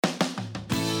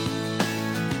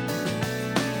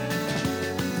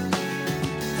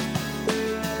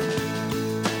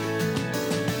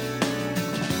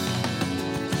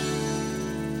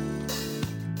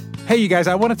Hey, you guys,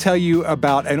 I want to tell you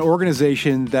about an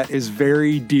organization that is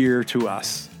very dear to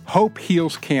us. Hope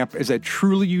Heals Camp is a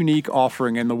truly unique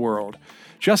offering in the world.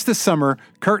 Just this summer,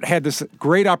 Kurt had this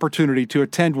great opportunity to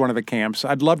attend one of the camps.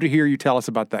 I'd love to hear you tell us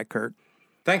about that, Kurt.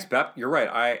 Thanks, Pep. You're right.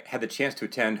 I had the chance to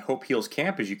attend Hope Heals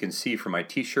Camp, as you can see from my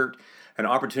t-shirt, an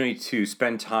opportunity to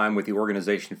spend time with the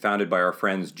organization founded by our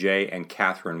friends Jay and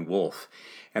Catherine Wolf.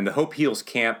 And the Hope Heals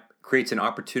Camp creates an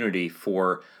opportunity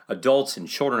for adults and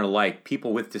children alike,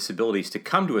 people with disabilities, to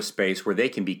come to a space where they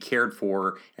can be cared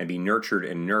for and be nurtured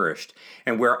and nourished.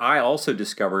 And where I also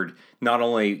discovered not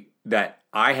only that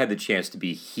I had the chance to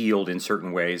be healed in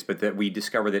certain ways, but that we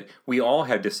discovered that we all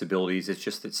have disabilities. It's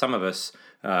just that some of us,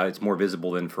 it's more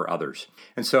visible than for others.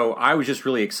 And so I was just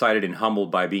really excited and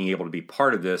humbled by being able to be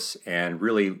part of this, and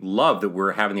really love that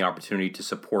we're having the opportunity to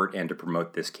support and to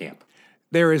promote this camp.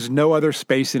 There is no other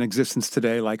space in existence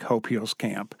today like Hope Heals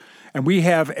Camp, and we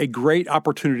have a great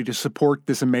opportunity to support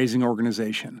this amazing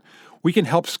organization. We can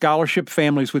help scholarship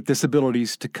families with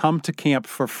disabilities to come to camp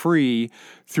for free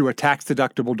through a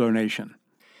tax-deductible donation.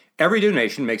 Every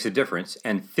donation makes a difference,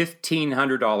 and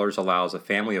 $1,500 allows a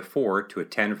family of four to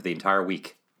attend for the entire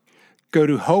week. Go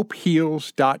to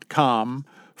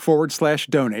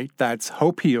hopeheals.com/donate. That's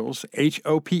hopeheals,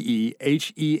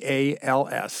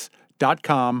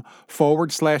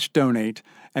 HOPEHEALS.com/donate,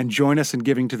 and join us in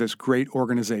giving to this great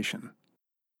organization.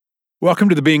 Welcome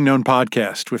to the Being Known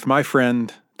podcast with my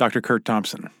friend, Dr. Kurt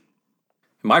Thompson.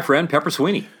 My friend, Pepper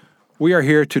Sweeney. We are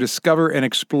here to discover and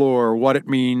explore what it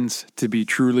means to be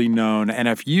truly known. And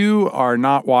if you are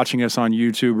not watching us on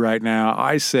YouTube right now,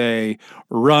 I say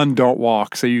run, don't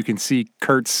walk, so you can see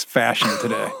Kurt's fashion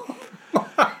today.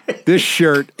 This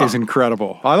shirt is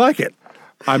incredible. I like it.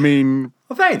 I mean...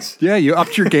 Well, thanks. Yeah, you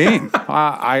upped your game.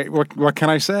 What can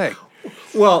I say?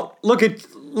 Well, look at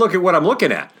what I'm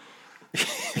looking at.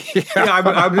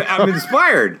 I'm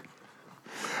inspired.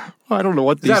 I don't know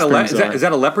what these things are. Is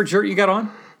that a leopard shirt you got on?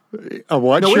 A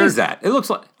what shirt? No, what is that? It looks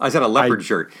like... Is that a leopard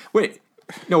shirt? Wait.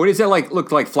 No, what is that like?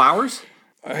 Look like flowers?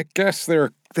 I guess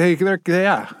they're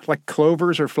like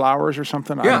clovers or flowers or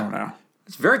something. Yeah. I don't know.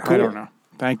 It's very cool. I don't know.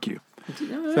 Thank you.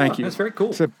 Thank you. That's very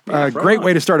cool. It's a great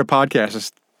way to start a podcast,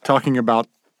 is talking about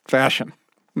fashion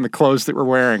and the clothes that we're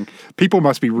wearing. People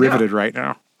must be riveted right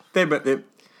now. They're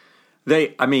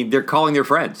calling their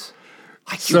friends.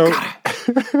 Like, so, you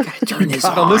gotta turn this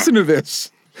on. Listen to this.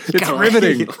 It's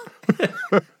riveting.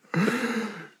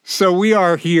 So we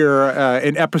are here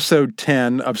in episode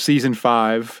 10 of season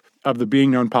 5 of the Being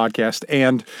Known podcast.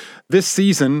 And this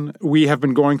season, we have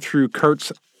been going through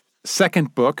Kurt's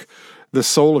second book, The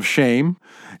Soul of Shame.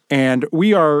 And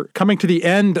we are coming to the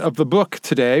end of the book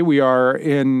today. We are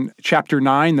in chapter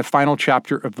 9, the final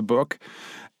chapter of the book.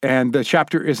 And the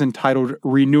chapter is entitled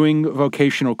Renewing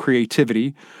Vocational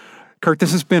Creativity. Kurt,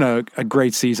 this has been a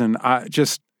great season. I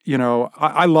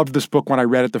loved this book when I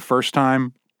read it the first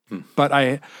time. But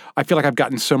I feel like I've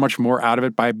gotten so much more out of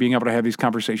it by being able to have these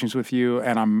conversations with you,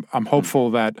 and I'm hopeful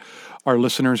that our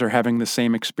listeners are having the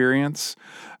same experience,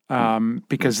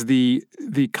 because the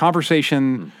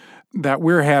conversation that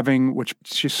we're having, which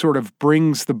just sort of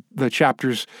brings the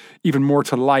chapters even more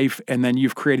to life, and then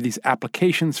you've created these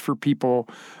applications for people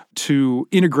to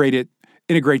integrate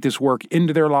this work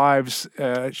into their lives.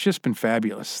 It's just been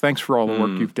fabulous. Thanks for all the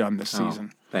work you've done this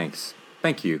season. Thanks.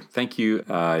 Thank you.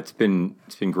 It's been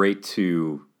great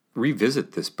to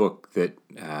revisit this book that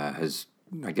has,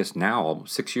 I guess now,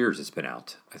 almost 6 years it's been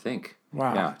out, I think.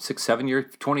 Wow. Yeah, 6, 7 years,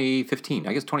 2015.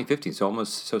 I guess 2015,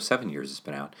 so 7 years it's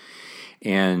been out.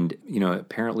 And,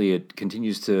 apparently it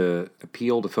continues to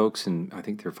appeal to folks, and I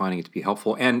think they're finding it to be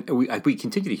helpful. And we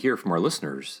continue to hear from our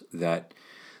listeners that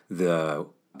the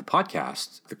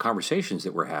podcast, the conversations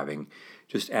that we're having,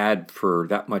 just add for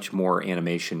that much more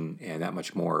animation and that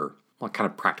much more kind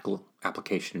of practical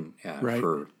application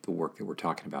for the work that we're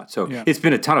talking about. So It's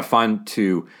been a ton of fun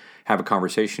to have a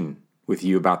conversation with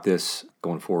you about this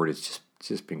going forward. It's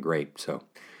just been great. So,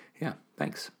 yeah,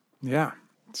 thanks. Yeah.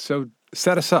 So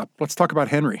set us up. Let's talk about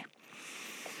Henry.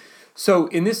 So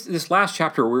in this last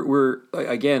chapter, we're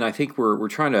again, I think we're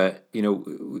trying to,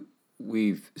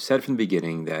 we've said from the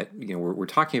beginning that, we're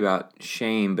talking about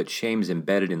shame, but shame is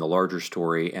embedded in the larger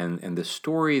story, and the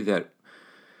story that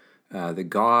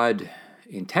God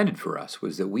intended for us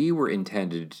was that we were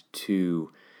intended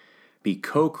to be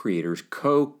co-creators,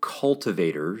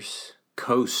 co-cultivators,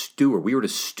 co-steward. We were to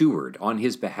steward on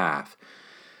His behalf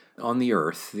on the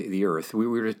earth, the earth. We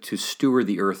were to steward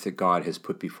the earth that God has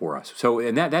put before us. So,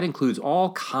 and that includes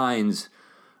all kinds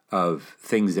of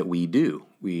things that we do.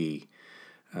 We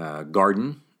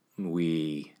garden,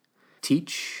 we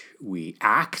teach, we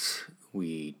act,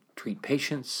 we treat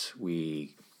patients,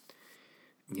 we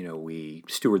we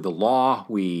steward the law,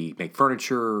 we make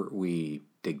furniture, we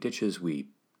dig ditches, we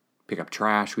pick up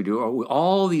trash, we do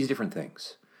all these different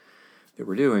things that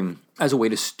we're doing as a way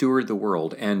to steward the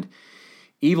world. And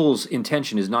evil's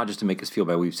intention is not just to make us feel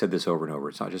bad. We've said this over and over.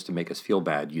 It's not just to make us feel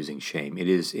bad using shame. It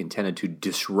is intended to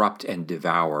disrupt and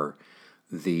devour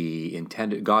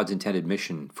God's intended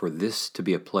mission for this to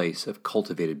be a place of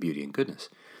cultivated beauty and goodness.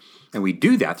 And we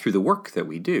do that through the work that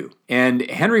we do. And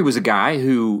Henry was a guy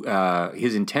who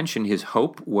his intention, his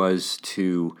hope was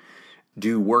to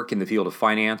do work in the field of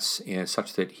finance, and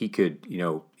such that he could,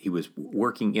 he was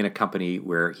working in a company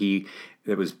where it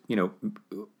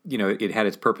had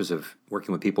its purpose of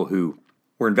working with people who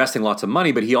were investing lots of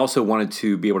money, but he also wanted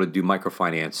to be able to do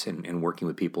microfinance and working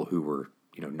with people who were,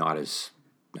 not as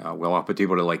well off, but to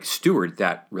be able to steward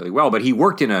that really well. But he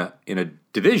worked in a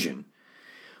division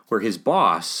where his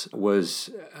boss was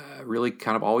really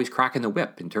kind of always cracking the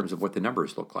whip in terms of what the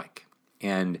numbers look like.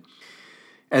 And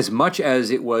as much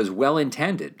as it was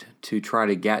well-intended to try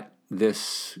to get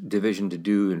this division to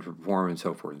do and perform and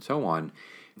so forth and so on,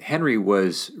 Henry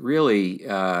was really,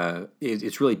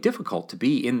 it's really difficult to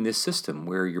be in this system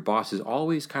where your boss is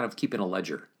always kind of keeping a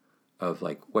ledger of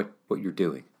what you're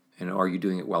doing. And are you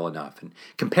doing it well enough? And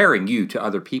comparing you to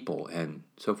other people and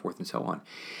so forth and so on.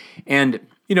 And,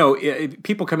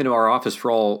 people come into our office for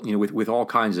all, with all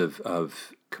kinds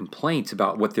of complaints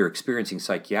about what they're experiencing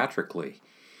psychiatrically.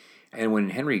 And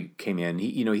when Henry came in,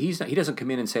 he doesn't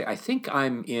come in and say, I think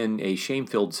I'm in a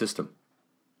shame-filled system.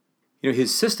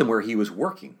 His system where he was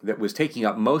working, that was taking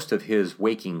up most of his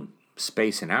waking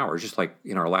space and hours, just like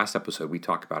in our last episode, we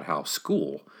talked about how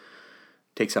school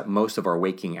takes up most of our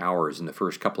waking hours in the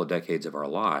first couple of decades of our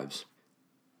lives.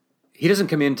 He doesn't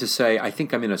come in to say, I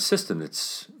think I'm in a system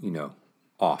that's,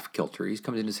 off kilter. He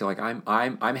comes in to say,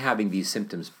 I'm having these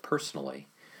symptoms personally,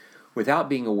 without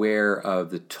being aware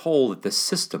of the toll that the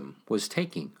system was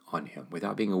taking on him,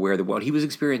 without being aware that what he was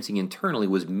experiencing internally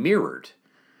was mirrored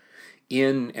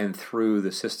in and through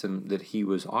the system that he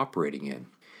was operating in.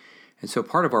 And so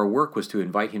part of our work was to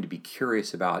invite him to be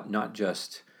curious about not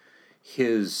just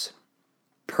his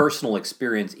personal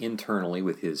experience internally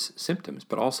with his symptoms,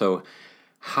 but also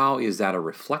how is that a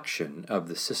reflection of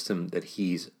the system that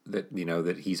he's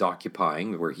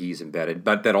occupying, where he's embedded,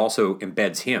 but that also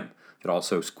embeds him, that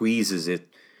also attempts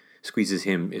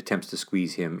to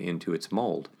squeeze him into its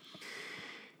mold.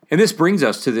 And this brings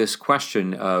us to this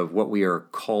question of what we are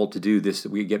called to do.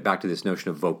 We get back to this notion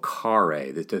of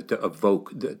vocare,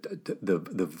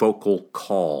 the vocal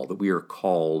call, that we are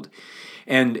called.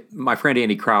 And my friend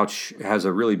Andy Crouch has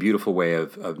a really beautiful way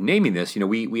of naming this.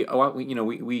 We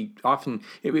often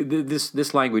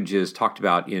this language is talked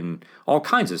about in all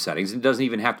kinds of settings. It doesn't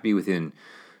even have to be within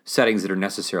settings that are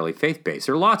necessarily faith-based.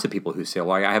 There are lots of people who say,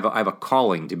 well, I have a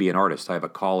calling to be an artist. I have a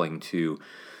calling to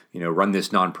run this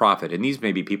nonprofit. And these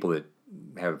may be people that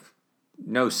have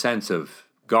no sense of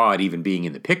God even being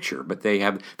in the picture, but they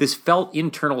have this felt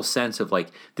internal sense of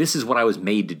this is what I was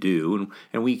made to do.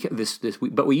 And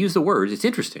but we use the words, it's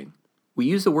interesting. We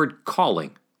use the word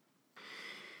calling.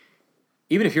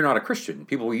 Even if you're not a Christian,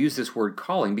 people will use this word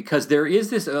calling because there is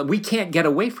this, we can't get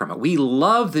away from it. We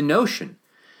love the notion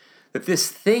that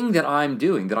this thing that I'm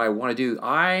doing, that I want to do,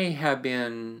 I have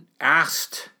been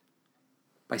asked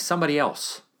by somebody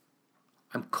else.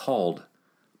 I'm called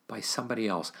by somebody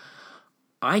else.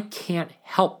 I can't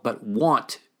help but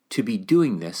want to be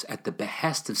doing this at the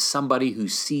behest of somebody who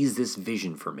sees this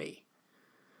vision for me,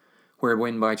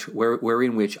 wherein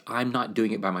which I'm not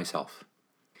doing it by myself.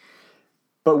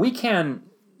 But we can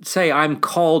say, I'm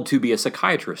called to be a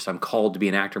psychiatrist, I'm called to be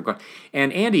an actor,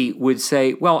 and Andy would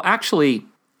say, well, actually,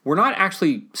 we're not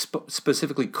actually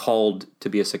specifically called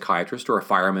to be a psychiatrist or a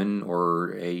fireman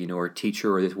or a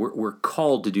teacher or this. We're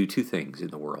called to do two things in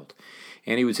the world.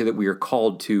 And he would say that we are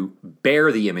called to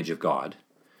bear the image of God,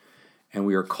 and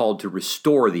we are called to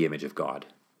restore the image of God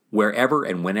wherever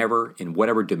and whenever, in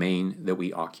whatever domain that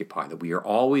we occupy. That we are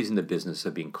always in the business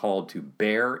of being called to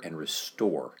bear and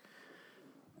restore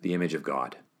the image of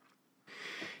God.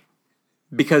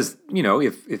 Because,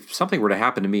 if something were to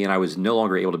happen to me and I was no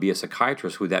longer able to be a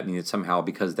psychiatrist, would that mean that somehow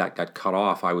because that got cut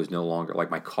off, I was no longer,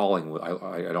 my calling,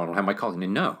 I don't have my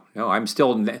calling? No, I'm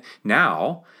still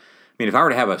now. If I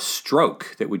were to have a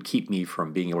stroke that would keep me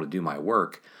from being able to do my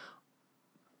work,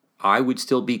 I would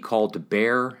still be called to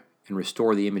bear and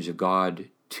restore the image of God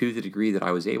to the degree that I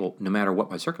was able, no matter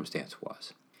what my circumstance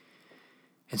was.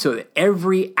 And so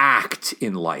every act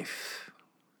in life,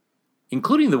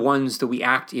 including the ones that we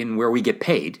act in where we get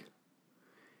paid,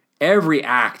 every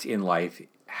act in life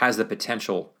has the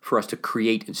potential for us to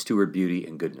create and steward beauty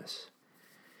and goodness.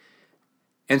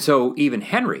 And so even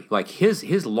Henry, like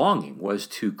his longing was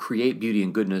to create beauty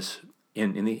and goodness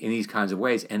in these kinds of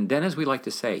ways. And then, as we like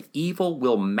to say, evil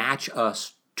will match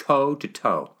us toe to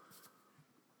toe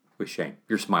with shame.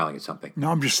 You're smiling at something.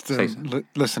 No, I'm just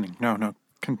listening. No.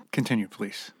 Continue,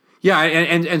 please. Yeah,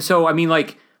 and so, I mean,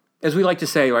 like, as we like to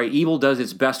say, right, evil does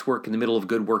its best work in the middle of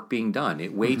good work being done.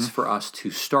 It waits for us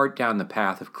to start down the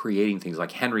path of creating things.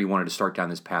 Like Henry wanted to start down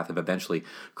this path of eventually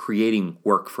creating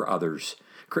work for others,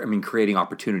 creating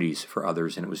opportunities for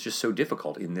others. And it was just so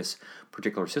difficult in this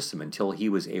particular system until he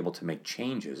was able to make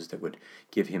changes that would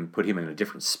put him in a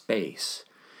different space.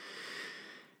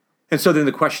 And so then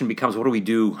the question becomes, what do we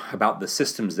do about the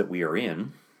systems that we are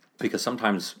in? Because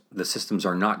sometimes the systems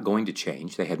are not going to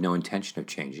change. They had no intention of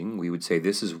changing. We would say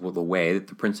this is the way that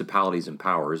the principalities and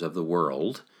powers of the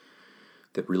world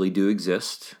that really do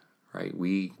exist, right?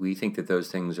 We think that those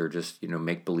things are just,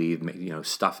 make-believe,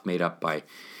 stuff made up by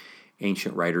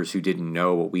ancient writers who didn't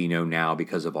know what we know now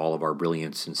because of all of our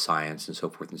brilliance in science and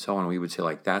so forth and so on. We would say,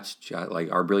 like, that's just,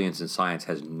 like, our brilliance in science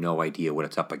has no idea what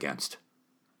it's up against.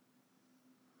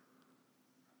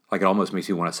 Like, it almost makes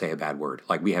me want to say a bad word.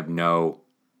 Like, we have no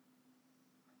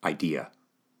idea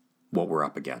what we're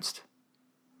up against.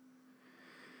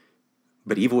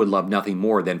 But evil would love nothing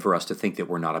more than for us to think that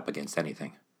we're not up against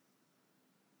anything.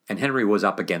 And Henry was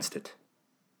up against it.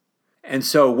 And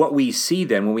so what we see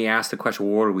then when we ask the question,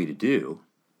 well, what are we to do?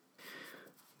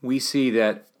 We see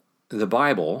that the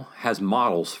Bible has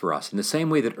models for us in the same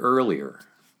way that earlier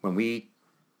when we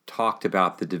talked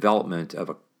about the development of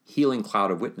a healing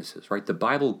cloud of witnesses, right? The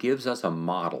Bible gives us a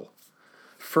model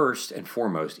first and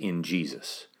foremost in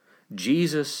Jesus.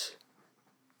 Jesus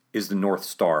is the North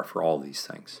Star for all these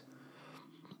things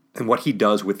and what he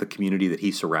does with the community that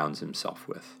he surrounds himself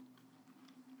with.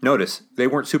 Notice, they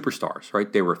weren't superstars,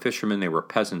 right? They were fishermen, they were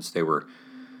peasants, they were,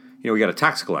 we got a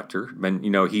tax collector, and,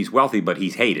 he's wealthy, but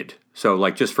he's hated. So,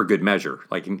 like, just for good measure,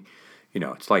 like,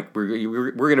 it's like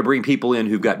we're going to bring people in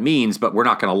who've got means, but we're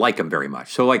not going to like them very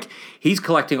much. So, like, he's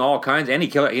collecting all kinds, and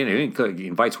he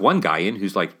invites one guy in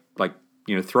who's like,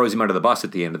 throws him under the bus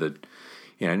at the end of the,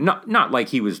 not like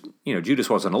he was,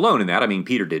 Judas wasn't alone in that. I mean,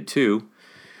 Peter did too.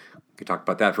 We could talk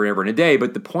about that forever and a day.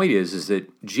 But the point is that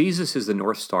Jesus is the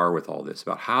North Star with all this,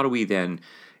 about how do we then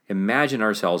imagine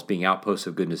ourselves being outposts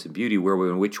of goodness and beauty,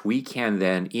 in which we can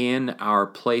then, in our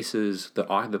places,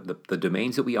 the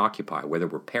domains that we occupy, whether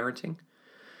we're parenting,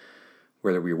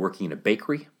 whether we're working in a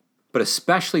bakery, but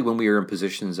especially when we are in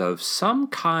positions of some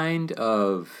kind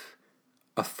of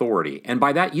authority. And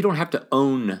by that, you don't have to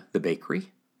own the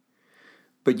bakery,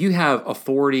 but you have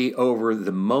authority over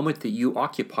the moment that you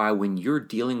occupy when you're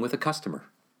dealing with a customer.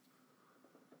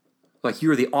 Like,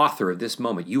 you're the author of this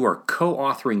moment. You are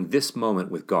co-authoring this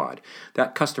moment with God.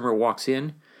 That customer walks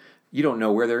in, you don't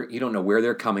know where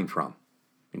they're coming from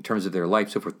in terms of their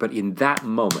life, so forth. But in that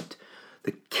moment,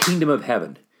 the kingdom of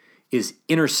heaven is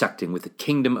intersecting with the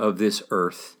kingdom of this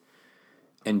earth,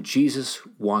 and Jesus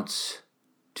wants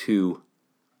to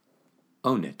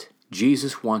own it.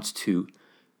 Jesus wants to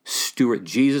steward.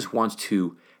 Jesus wants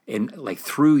to, and like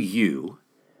through you,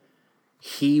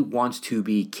 he wants to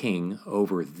be king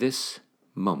over this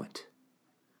moment.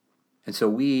 And so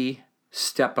we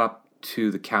step up to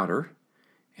the counter,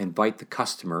 invite the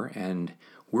customer, and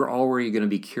we're already going to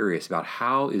be curious about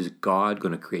how is God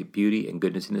going to create beauty and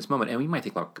goodness in this moment. And we might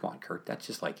think, well, come on, Kurt, that's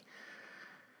just like,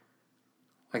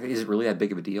 is it really that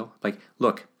big of a deal? Like,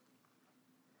 look,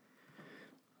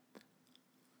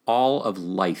 all of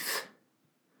life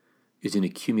is an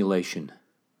accumulation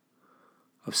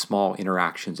of small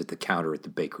interactions at the counter at the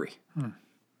bakery.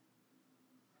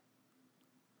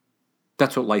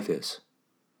 That's what life is.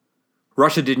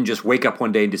 Russia didn't just wake up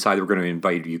one day and decide they were going to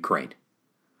invade Ukraine.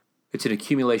 It's an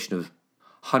accumulation of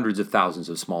hundreds of thousands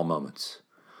of small moments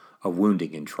of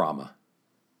wounding and trauma,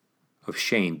 of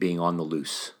shame being on the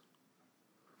loose.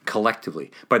 Collectively,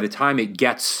 by the time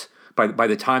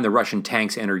the Russian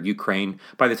tanks enter Ukraine,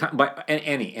 by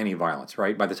any violence,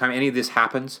 right? By the time any of this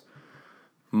happens,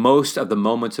 most of the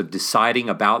moments of deciding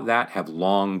about that have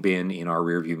long been in our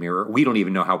rearview mirror. We don't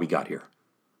even know how we got here.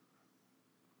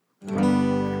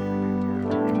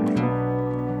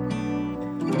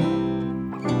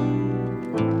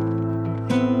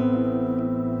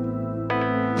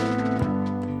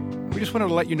 We just wanted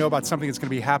to let you know about something that's going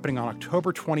to be happening on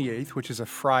October 28th, which is a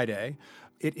Friday.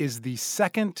 It is the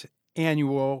second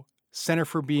annual Center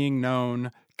for Being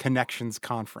Known Connections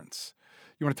Conference.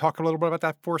 You want to talk a little bit about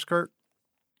that for us, Kurt?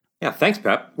 Yeah, thanks,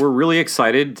 Pep. We're really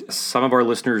excited. Some of our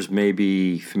listeners may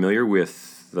be familiar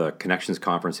with the Connections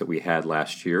Conference that we had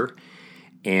last year.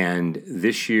 And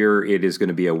this year it is going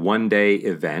to be a one-day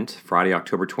event, Friday,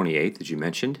 October 28th, as you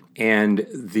mentioned. And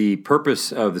the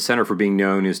purpose of the Center for Being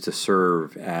Known is to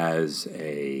serve as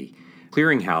a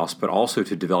clearinghouse, but also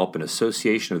to develop an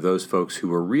association of those folks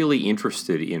who are really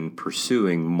interested in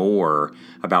pursuing more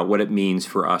about what it means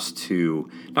for us to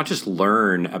not just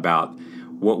learn about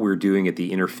what we're doing at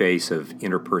the interface of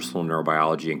interpersonal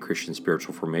neurobiology and Christian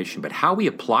spiritual formation, but how we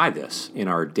apply this in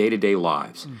our day-to-day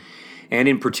lives. And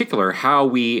in particular, how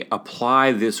we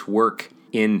apply this work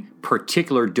in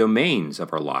particular domains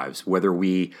of our lives, whether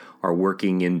we are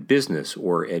working in business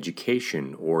or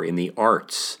education or in the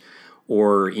arts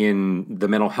or in the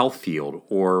mental health field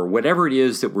or whatever it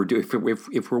is that we're doing.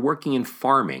 If we're working in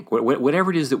farming,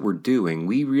 whatever it is that we're doing,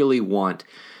 we really want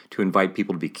to invite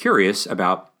people to be curious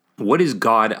about what is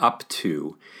God up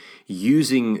to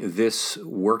using this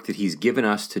work that he's given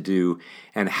us to do,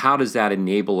 and how does that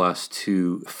enable us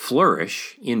to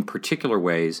flourish in particular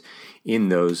ways in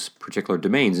those particular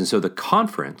domains. And so the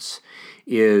conference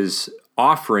is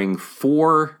offering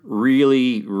 4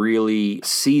 really, really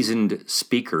seasoned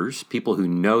speakers, people who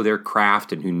know their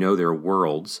craft and who know their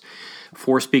worlds.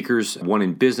 4 speakers, one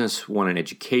in business, one in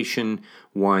education,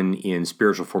 one in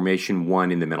spiritual formation,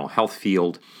 one in the mental health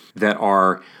field, that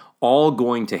are all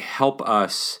going to help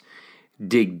us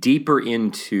dig deeper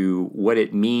into what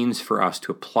it means for us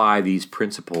to apply these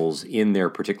principles in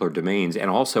their particular domains, and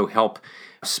also help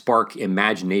spark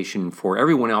imagination for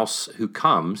everyone else who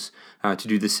comes to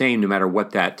do the same, no matter what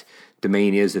that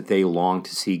domain is that they long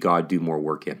to see God do more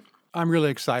work in. I'm really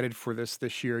excited for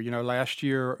this year. Last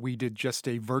year we did just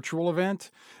a virtual event,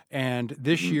 and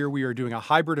this year we are doing a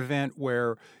hybrid event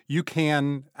where you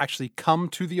can actually come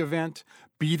to the event,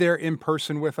 be there in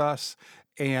person with us.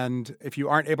 And if you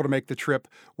aren't able to make the trip,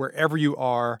 wherever you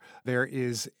are, there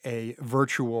is a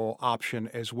virtual option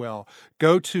as well.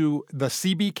 Go to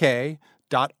thecbk.org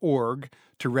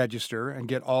to register and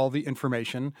get all the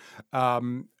information.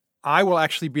 I will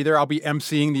actually be there. I'll be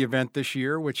emceeing the event this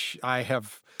year, which I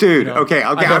have. Dude, okay.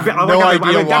 I have no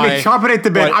idea why. I've been chomping at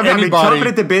the bit. I've been chomping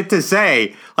at the bit to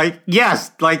say,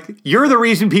 yes, you're the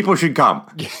reason people should come.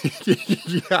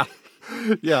 Yeah.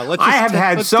 Yeah, I have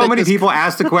had so many people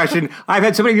ask the question.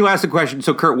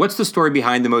 So, Kurt, what's the story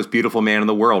behind the most beautiful man in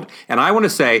the world? And I want to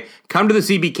say, come to the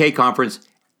CBK conference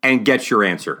and get your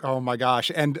answer. Oh, my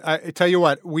gosh. And I tell you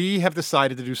what, we have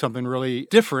decided to do something really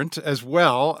different as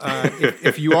well.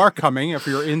 If you are coming, if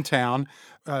you're in town,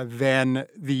 then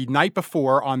the night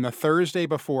before, on the Thursday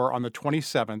before, on the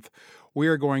 27th, we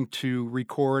are going to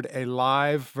record a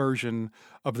live version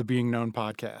of the Being Known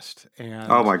podcast.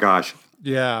 And oh my gosh.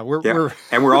 Yeah,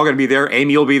 and we're all going to be there.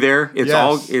 Amy will be there. It's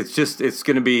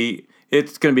going to be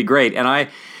great. And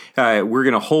we're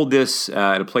going to hold this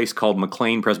at a place called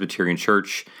McLean Presbyterian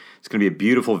Church. It's going to be a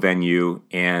beautiful venue.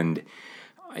 And,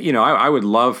 I would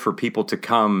love for people to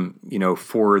come,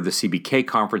 for the CBK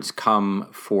conference, come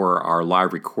for our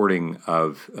live recording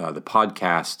of the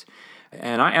podcast.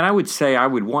 And I would say I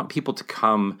would want people to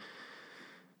come,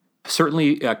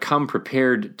 certainly come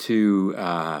prepared to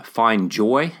find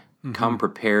joy, come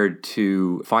prepared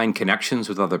to find connections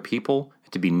with other people,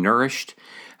 to be nourished.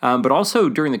 But also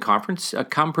during the conference,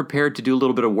 come prepared to do a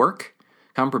little bit of work.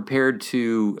 Come prepared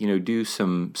to do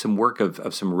some work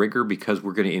of some rigor, because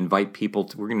we're going to invite people.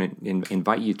 We're going to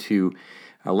invite you to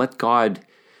let God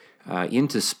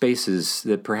into spaces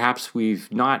that perhaps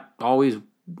we've not always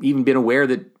even been aware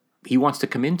that he wants to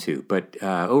come into. But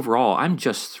overall, I'm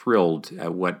just thrilled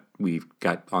at what we've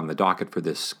got on the docket for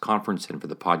this conference and for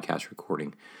the podcast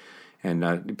recording.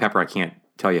 And Pepper, I can't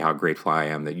tell you how grateful I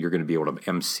am that you're going to be able to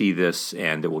MC this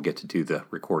and that we'll get to do the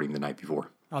recording the night before.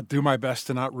 I'll do my best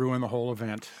to not ruin the whole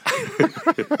event.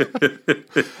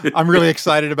 I'm really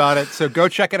excited about it. So go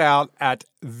check it out at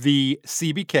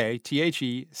thecbk,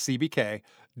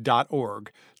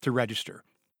 thecbk.org to register.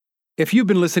 If you've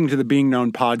been listening to the Being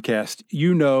Known podcast,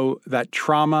 you know that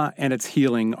trauma and its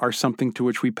healing are something to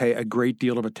which we pay a great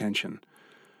deal of attention.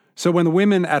 So when the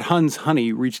women at Huns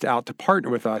Honey reached out to partner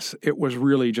with us, it was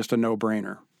really just a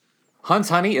no-brainer. Huns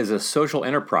Honey is a social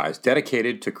enterprise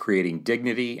dedicated to creating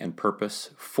dignity and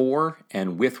purpose for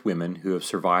and with women who have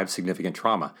survived significant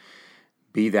trauma,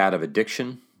 be that of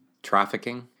addiction,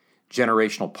 trafficking,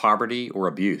 generational poverty, or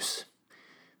abuse.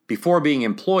 Before being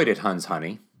employed at Huns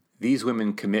Honey, these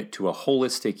women commit to a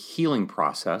holistic healing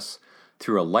process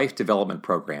through a life development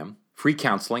program, free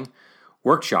counseling,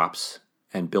 workshops,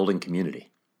 and building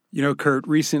community. Kurt,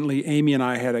 recently Amy and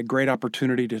I had a great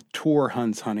opportunity to tour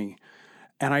Huns Honey.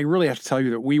 And I really have to tell you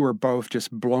that we were both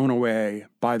just blown away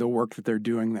by the work that they're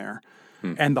doing there.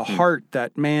 and the heart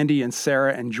that Mandy and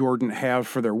Sarah and Jordan have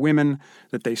for their women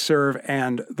that they serve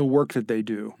and the work that they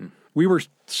do. We were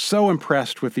so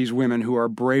impressed with these women who are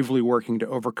bravely working to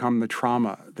overcome the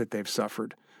trauma that they've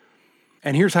suffered.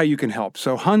 And here's how you can help.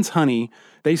 So Huns Honey,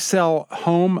 they sell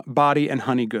home, body, and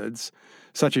honey goods,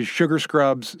 such as sugar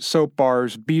scrubs, soap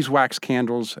bars, beeswax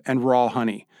candles, and raw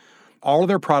honey. All of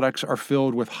their products are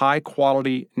filled with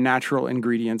high-quality natural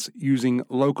ingredients using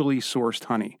locally sourced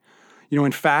honey.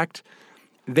 In fact,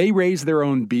 they raise their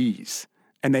own bees,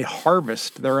 and they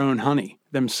harvest their own honey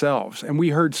themselves. And we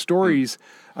heard stories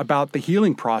about the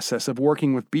healing process of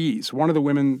working with bees. One of the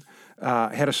women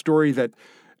had a story that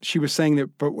she was saying that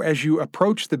as you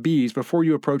approach the bees, before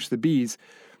you approach the bees,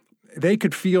 they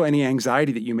could feel any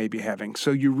anxiety that you may be having.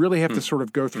 So you really have to sort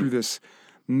of go through this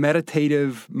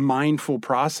meditative, mindful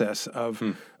process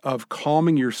of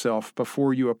calming yourself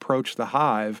before you approach the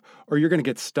hive, or you're going to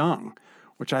get stung,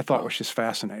 which I thought was just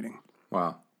fascinating.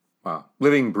 Wow.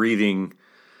 Living, breathing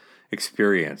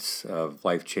experience of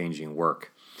life-changing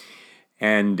work.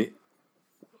 And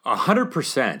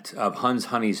 100% of Huns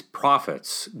Honey's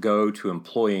profits go to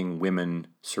employing women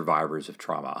survivors of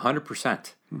trauma.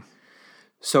 100%.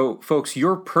 So, folks,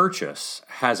 your purchase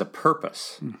has a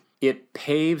purpose. It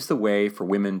paves the way for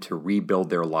women to rebuild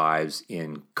their lives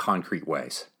in concrete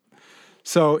ways.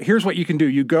 So here's what you can do.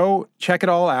 You go check it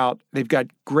all out. They've got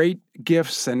great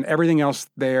gifts and everything else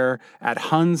there at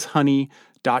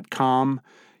hunshoney.com.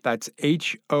 That's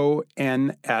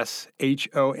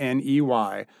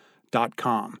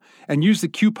HONSHONEY.com. And use the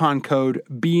coupon code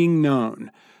BEINGKNOWN.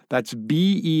 That's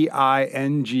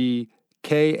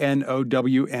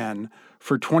BEINGKNOWN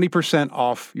for 20%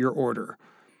 off your order.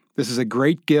 This is a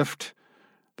great gift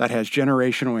that has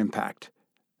generational impact.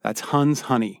 That's Huns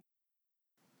Honey.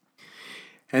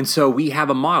 And so we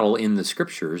have a model in the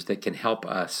scriptures that can help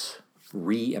us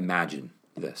reimagine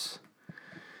this.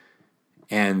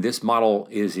 And this model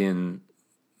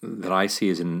that I see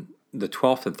is in the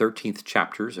 12th and 13th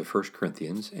chapters of 1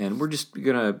 Corinthians. And we're just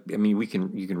going to, you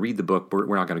can read the book.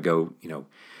 We're not going to go,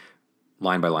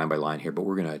 line by line here, but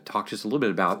we're going to talk just a little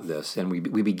bit about this. And we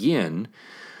begin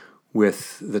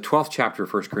with the 12th chapter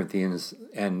of 1 Corinthians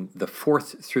and the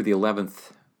 4th through the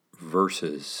 11th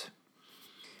verses.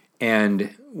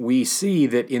 And we see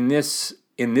that in this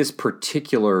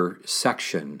particular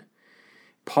section,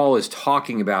 Paul is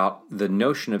talking about the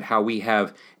notion of how we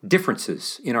have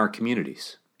differences in our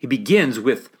communities. He begins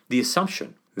with the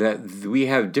assumption that we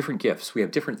have different gifts, we have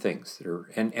different things that are,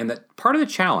 and that part of the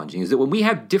challenging is that when we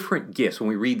have different gifts, when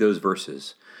we read those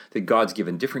verses, that God's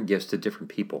given different gifts to different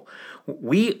people,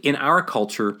 we, in our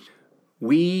culture,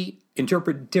 we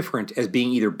interpret different as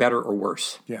being either better or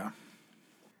worse. Yeah.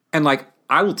 And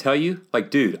I will tell you,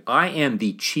 dude, I am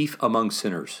the chief among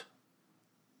sinners.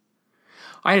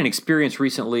 I had an experience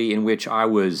recently in which I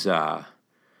was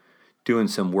doing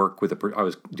some work I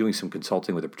was doing some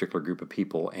consulting with a particular group of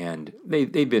people, and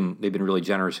they've been really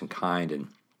generous and kind, and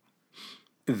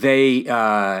they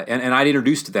and I'd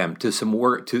introduced them to some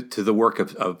work to the work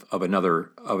of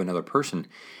another person,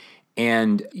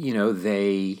 and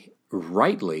they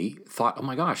rightly thought, oh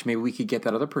my gosh, maybe we could get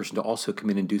that other person to also come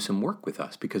in and do some work with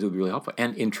us because it would be really helpful.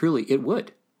 And truly, it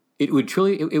would. It would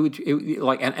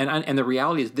and the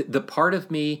reality is the part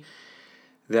of me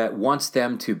that wants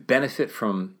them to benefit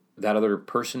from that other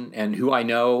person and who I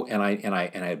know and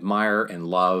I admire and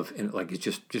love and it's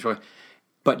just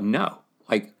but no.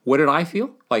 What did I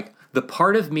feel? The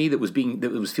part of me that was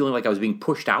feeling like I was being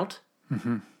pushed out.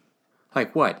 Mm-hmm.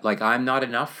 What? I'm not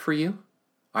enough for you?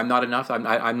 I'm not enough.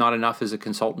 I'm not enough as a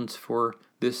consultant for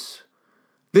this.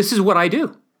 This is what I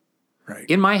do. Right.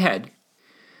 In my head,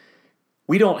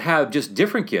 we don't have just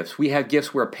different gifts. We have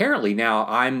gifts where apparently now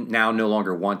I'm no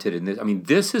longer wanted in this.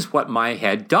 This is what my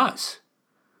head does.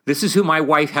 This is who my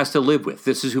wife has to live with.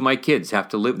 This is who my kids have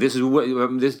to live. This is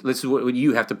what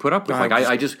you have to put up with.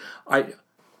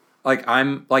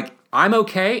 I'm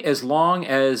okay as long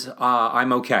as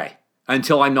I'm okay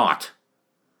until I'm not.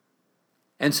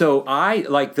 And so I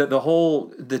like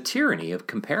the tyranny of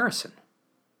comparison.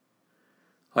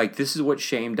 This is what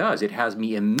shame does. It has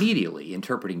me immediately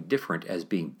interpreting different as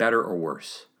being better or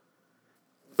worse.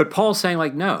 But Paul's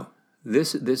saying no,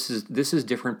 this is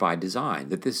different by design,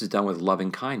 that this is done with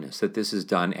loving kindness, that this is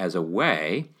done as a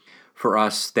way for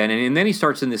us then. And then he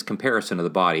starts in this comparison of the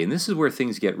body. And this is where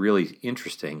things get really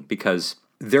interesting because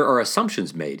there are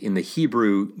assumptions made in the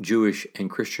Hebrew, Jewish, and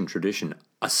Christian tradition,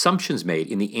 assumptions made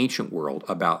in the ancient world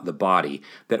about the body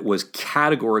that was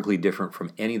categorically different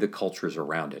from any of the cultures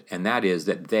around it. And that is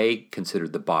that they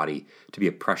considered the body to be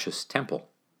a precious temple.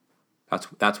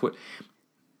 That's what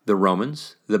the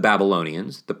Romans, the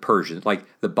Babylonians, the Persians,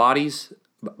 the bodies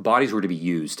bodies were to be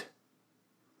used.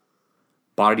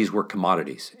 Bodies were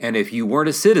commodities. And if you weren't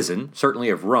a citizen, certainly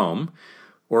of Rome,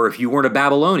 or if you weren't a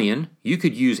Babylonian, you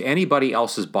could use anybody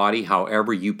else's body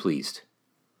however you pleased.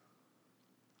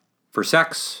 For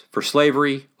sex, for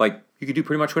slavery, like you could do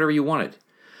pretty much whatever you wanted.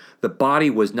 The body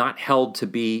was not held to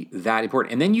be that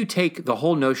important. And then you take the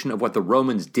whole notion of what the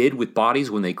Romans did with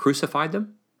bodies when they crucified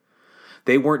them.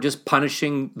 They weren't just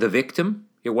punishing the victim.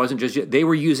 It wasn't just, they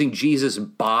were using Jesus'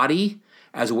 body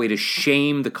as a way to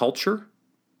shame the culture.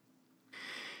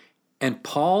 And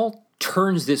Paul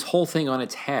turns this whole thing on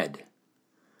its head.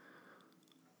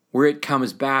 Where he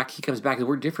comes back,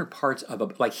 we're different parts of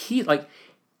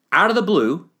out of the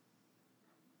blue,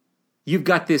 you've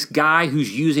got this guy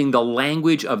who's using the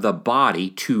language of the body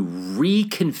to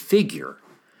reconfigure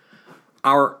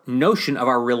our notion of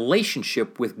our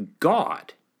relationship with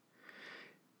God.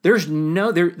 There's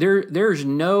no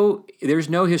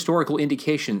historical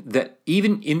indication that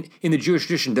even in the Jewish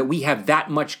tradition that we have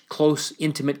that much close,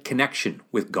 intimate connection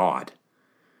with God.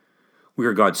 We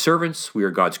are God's servants. We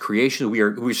are God's creation.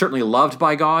 We're certainly loved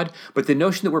by God, but the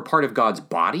notion that we're part of God's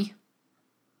body,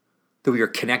 that we are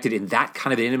connected in that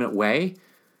kind of an intimate way,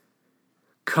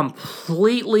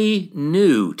 completely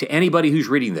new to anybody who's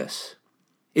reading this.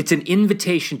 It's an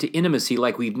invitation to intimacy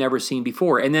like we've never seen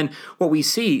before. And then what we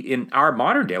see in our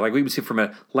modern day, like we would see from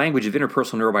a language of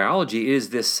interpersonal neurobiology,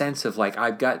 is this sense of like,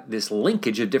 I've got this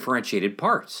linkage of differentiated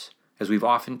parts, as we've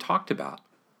often talked about.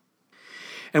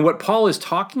 And what Paul is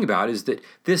talking about is that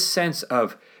this sense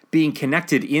of being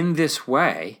connected in this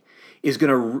way is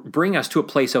going to bring us to a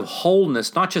place of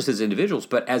wholeness, not just as individuals,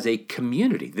 but as a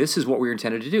community. This is what we're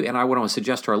intended to do. And I want to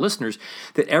suggest to our listeners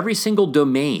that every single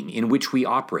domain in which we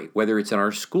operate, whether it's in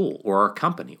our school or our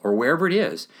company or wherever it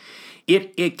is,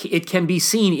 it can be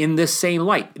seen in this same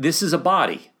light. This is a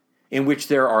body in which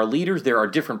there are leaders, there are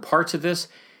different parts of this,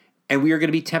 and we are going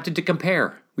to be tempted to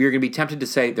compare. We are going to be tempted to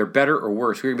say they're better or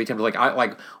worse. We're going to be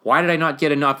tempted why did I not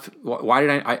get enough? Why did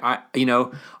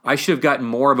I should have gotten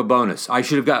more of a bonus. I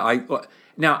should have got.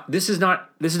 Now this is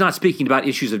not speaking about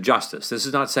issues of justice. This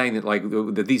is not saying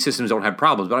that these systems don't have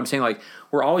problems. But I'm saying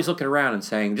we're always looking around and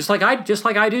saying just like I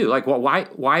do. Why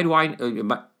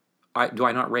do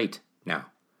I not rate now?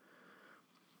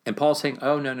 And Paul's saying,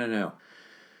 oh no.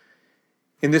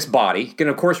 In this body, and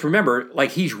of course, remember,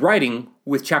 he's writing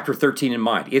with chapter 13 in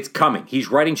mind. It's coming. He's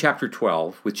writing chapter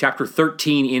 12 with chapter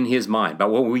 13 in his mind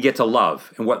about when we get to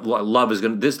love and what love is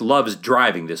going to. This love is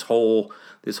driving this whole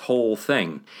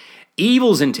thing.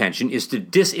 Evil's intention is to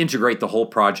disintegrate the whole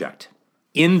project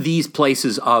in these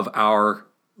places of our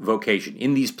vocation,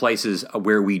 in these places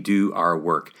where we do our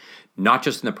work, not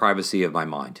just in the privacy of my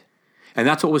mind. And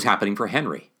that's what was happening for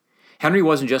Henry. Henry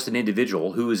wasn't just an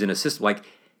individual who was in a system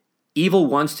evil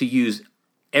wants to use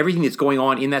everything that's going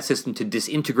on in that system to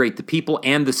disintegrate the people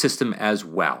and the system as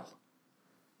well.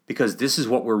 Because this is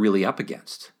what we're really up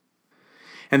against.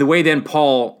 And the way then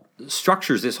Paul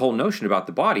structures this whole notion about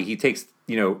the body, he takes,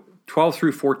 12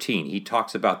 through 14, he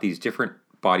talks about these different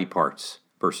body parts,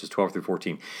 verses 12 through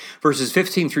 14. Verses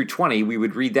 15 through 20, we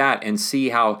would read that and see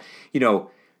how, he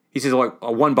says,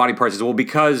 one body part says, well,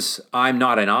 because I'm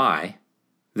not an eye,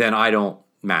 then I don't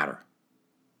matter.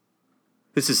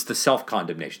 This is the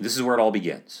self-condemnation. This is where it all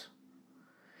begins.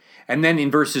 And then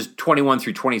in verses 21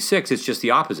 through 26, it's just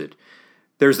the opposite.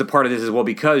 There's the part of this as well,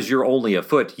 because you're only a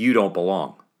foot, you don't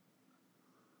belong.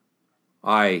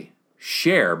 I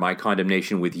share my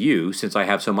condemnation with you since I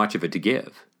have so much of it to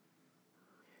give.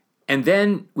 And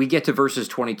then we get to verses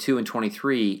 22 and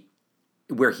 23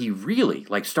 where he really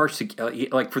starts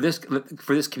to, for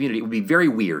this community, it would be very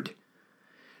weird.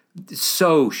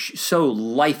 So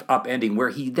life upending, where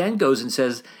he then goes and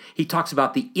says, he talks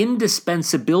about the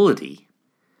indispensability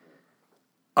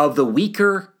of the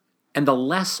weaker and the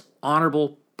less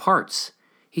honorable parts.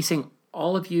 He's saying,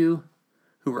 all of you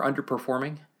who are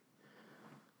underperforming,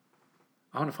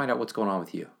 I want to find out what's going on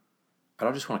with you. I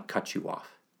don't just want to cut you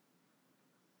off.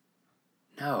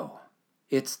 No,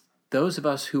 it's those of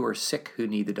us who are sick who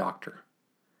need the doctor.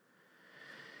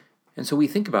 And so we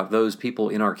think about those people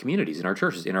in our communities, in our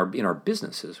churches, in our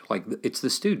businesses. It's the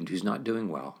student who's not doing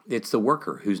well. It's the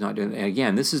worker who's not doing. And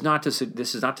again, this is not to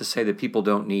say that people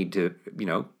don't need to,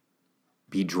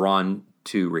 be drawn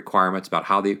to requirements about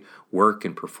how they work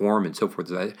and perform and so forth.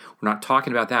 We're not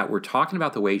talking about that. We're talking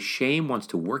about the way shame wants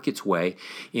to work its way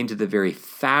into the very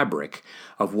fabric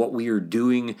of what we are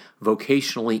doing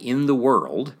vocationally in the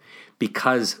world,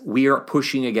 because we are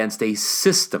pushing against a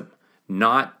system,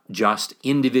 not just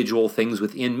individual things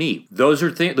within me. Those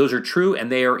are true,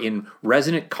 and they are in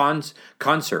resonant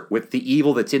concert with the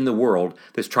evil that's in the world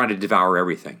that's trying to devour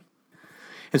everything.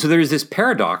 And so there is this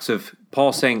paradox of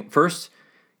Paul saying, first,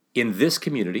 In this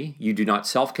community, you do not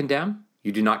self-condemn,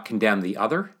 you do not condemn the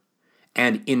other,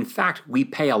 and in fact, we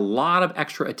pay a lot of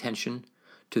extra attention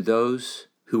to those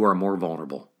who are more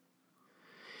vulnerable.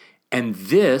 And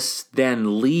this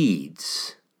then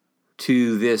leads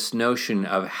to this notion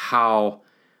of how,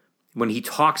 when he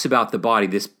talks about the body,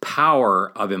 this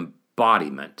power of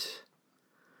embodiment,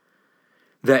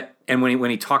 and when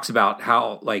he talks about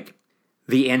how, like,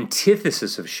 the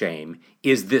antithesis of shame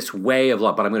is this way of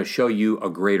love, but I'm going to show you a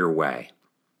greater way.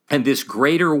 And this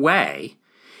greater way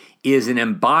is an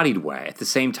embodied way at the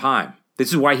same time. This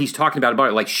is why he's talking about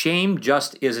it. Like, shame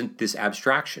just isn't this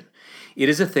abstraction. It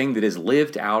is a thing that is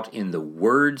lived out in the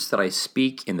words that I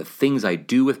speak, in the things I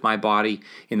do with my body,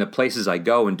 in the places I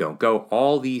go and don't go,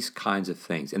 all these kinds of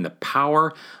things. And the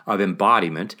power of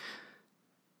embodiment.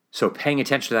 So paying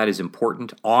attention to that is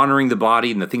important. Honoring the body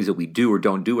and the things that we do or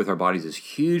don't do with our bodies is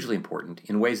hugely important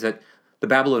in ways that the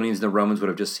Babylonians and the Romans would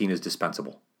have just seen as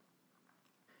dispensable.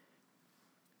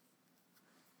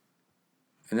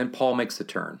 And then Paul makes the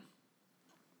turn,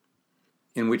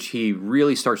 in which he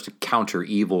really starts to counter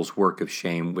evil's work of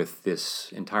shame with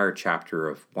this entire chapter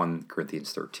of 1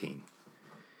 Corinthians 13.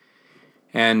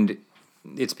 And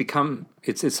it's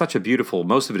such a beautiful,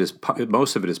 most of it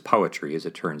is poetry, as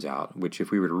it turns out, which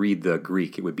if we were to read the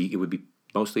Greek, it would be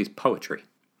mostly poetry.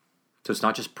 So it's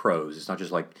not just prose, it's not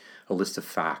just like a list of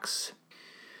facts.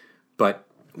 But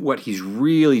what he's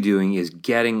really doing is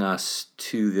getting us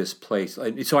to this place.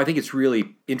 So I think it's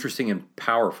really interesting and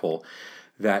powerful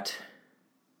that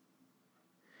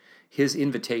his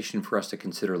invitation for us to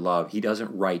consider love, he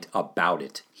doesn't write about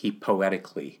it. He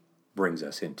poetically brings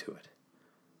us into it.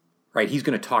 Right? He's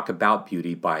going to talk about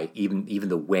beauty by even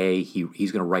the way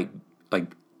he's going to write, like,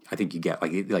 I think you get,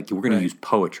 like we're going to use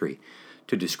poetry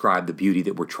to describe the beauty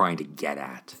that we're trying to get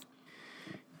at.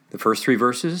 The first 3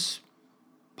 verses,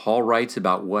 Paul writes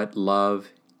about what love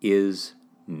is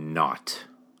not.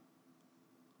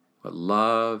 What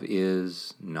love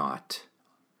is not.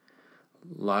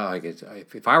 Like,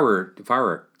 if I were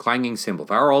a clanging cymbal,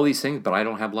 if I were all these things, but I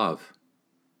don't have love.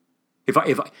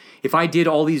 If I did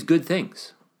all these good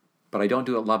things, but I don't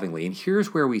do it lovingly. And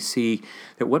here's where we see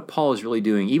that what Paul is really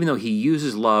doing, even though he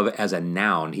uses love as a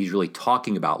noun, he's really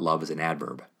talking about love as an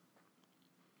adverb.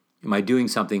 Am I doing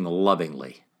something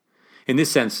lovingly? In this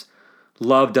sense,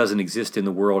 love doesn't exist in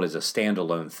the world as a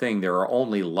standalone thing. There are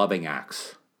only loving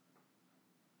acts,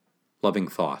 loving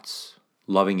thoughts,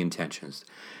 loving intentions.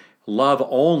 Love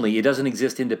only, it doesn't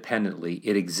exist independently.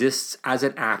 It exists as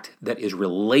an act that is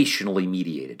relationally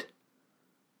mediated.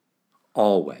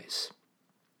 Always.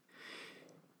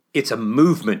 It's a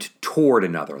movement toward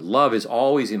another. Love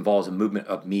always involves a movement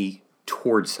of me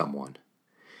toward someone.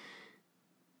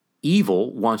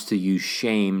 Evil wants to use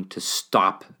shame to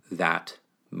stop that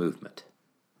movement.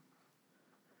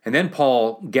 And then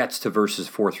Paul gets to verses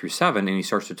 4 through 7, and he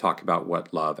starts to talk about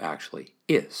what love actually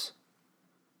is.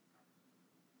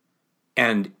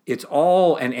 And it's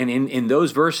all, and in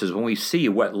those verses, when we see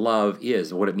what love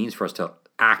is, what it means for us to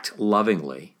act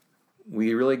lovingly,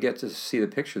 we really get to see the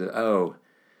picture that,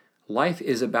 life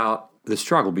is about the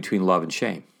struggle between love and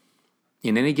shame.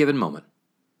 In any given moment,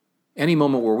 any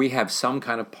moment where we have some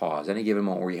kind of pause, any given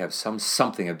moment where we have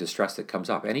something of distress that comes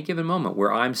up, any given moment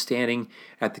where I'm standing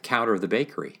at the counter of the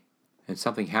bakery and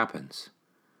something happens.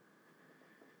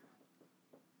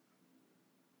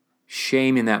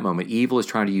 Shame in that moment. Evil is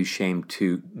trying to use shame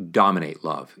to dominate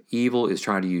love. Evil is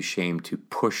trying to use shame to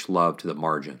push love to the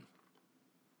margin.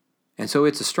 And so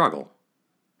it's a struggle.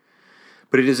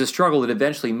 But it is a struggle that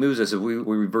eventually moves us. As we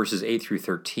read verses 8 through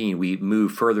 13, we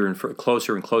move further and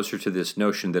closer and closer to this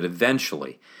notion that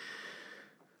eventually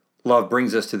love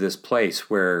brings us to this place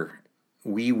where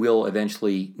we will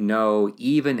eventually know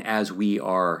even as we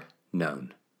are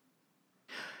known.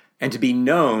 And to be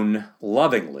known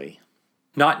lovingly,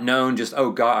 not known just,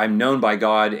 God, I'm known by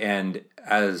God, and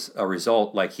as a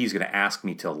result, like he's going to ask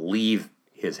me to leave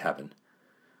his heaven.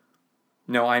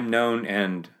 No, I'm known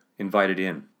and invited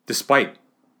in, despite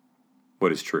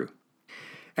what is true.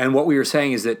 And what we are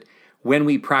saying is that when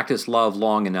we practice love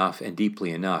long enough and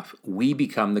deeply enough, we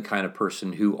become the kind of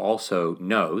person who also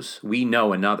knows, we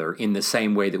know another in the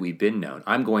same way that we've been known.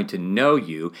 I'm going to know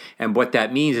you, and what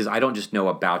that means is I don't just know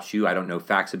about you, I don't know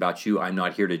facts about you, I'm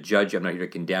not here to judge, I'm not here to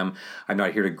condemn, I'm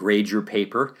not here to grade your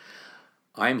paper.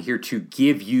 I'm here to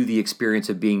give you the experience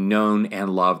of being known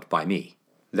and loved by me.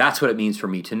 That's what it means for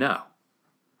me to know.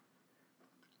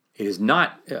 It is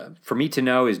not, for me to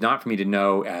know is not for me to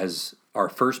know as our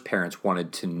first parents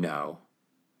wanted to know,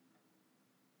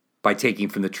 by taking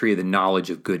from the tree of the knowledge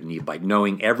of good and evil, by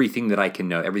knowing everything that I can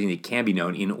know, everything that can be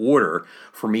known, in order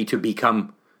for me to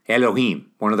become Elohim,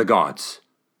 one of the gods.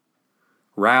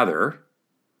 Rather,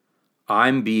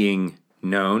 I'm being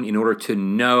known in order to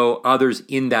know others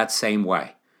in that same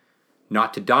way,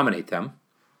 not to dominate them,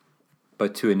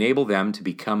 but to enable them to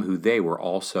become who they were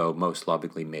also most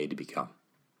lovingly made to become.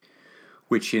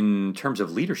 Which in terms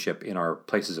of leadership in our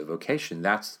places of vocation,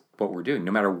 that's what we're doing.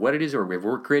 No matter what it is, or if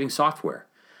we're creating software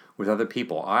with other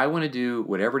people, I want to do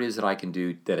whatever it is that I can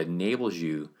do that enables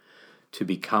you to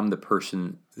become the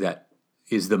person that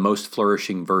is the most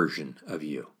flourishing version of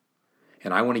you.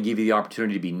 And I want to give you the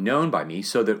opportunity to be known by me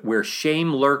so that where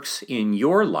shame lurks in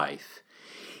your life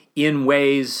in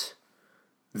ways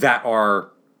that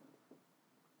are,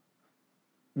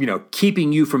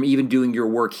 keeping you from even doing your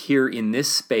work here in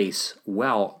this space,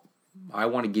 well, I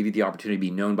want to give you the opportunity to be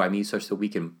known by me such that we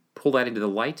can pull that into the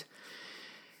light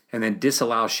and then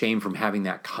disallow shame from having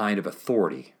that kind of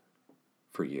authority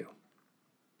for you.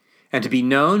 And to be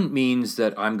known means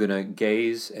that I'm going to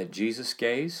gaze at Jesus'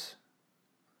 gaze,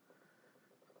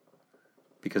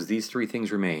 because these three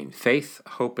things remain: faith,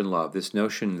 hope, and love. This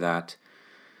notion that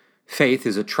faith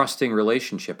is a trusting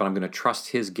relationship, and I'm going to trust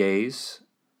his gaze.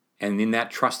 And in that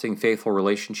trusting, faithful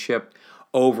relationship,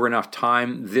 over enough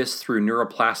time, this, through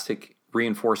neuroplastic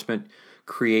reinforcement,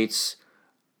 creates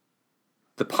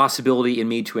the possibility in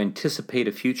me to anticipate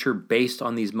a future based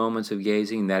on these moments of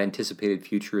gazing. That anticipated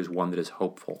future is one that is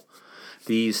hopeful.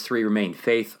 These three remain: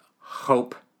 faith,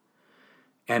 hope,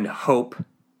 and hope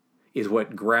is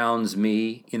what grounds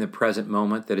me in the present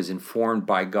moment, that is informed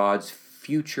by God's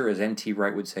future, as N.T.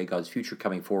 Wright would say, God's future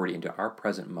coming forward into our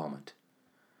present moment.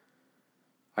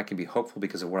 I can be hopeful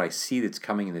because of what I see that's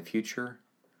coming in the future.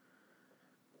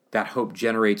 That hope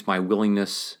generates my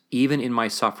willingness, even in my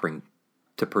suffering,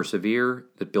 to persevere,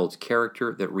 that builds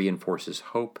character, that reinforces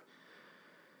hope,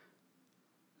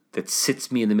 that sits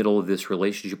me in the middle of this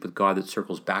relationship with God, that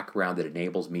circles back around, that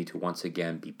enables me to once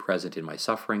again be present in my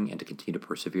suffering and to continue to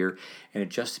persevere. And it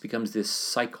just becomes this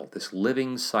cycle, this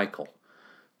living cycle.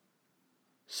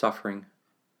 Suffering,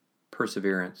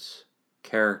 perseverance,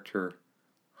 character,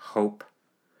 hope,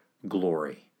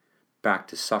 glory, back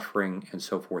to suffering, and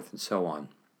so forth and so on.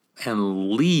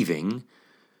 And leaving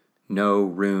no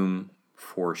room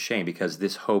for shame, because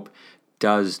this hope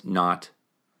does not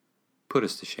put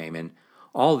us to shame. And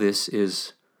all this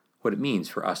is what it means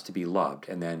for us to be loved,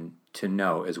 and then to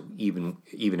know as even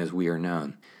as we are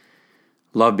known.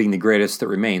 Love being the greatest that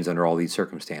remains under all these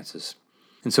circumstances.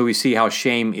 And so we see how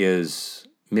shame is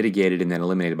mitigated and then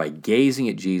eliminated by gazing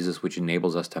at Jesus, which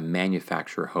enables us to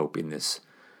manufacture hope in this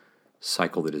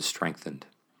cycle that is strengthened.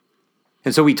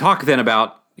 And so we talk then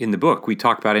about, in the book, we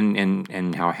talk about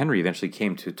and how Henry eventually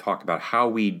came to talk about how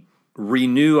we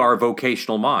renew our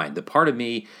vocational mind. The part of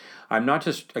me, I'm not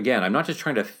just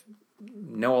trying to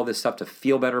know all this stuff to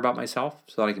feel better about myself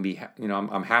so that I can be,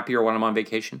 I'm happier when I'm on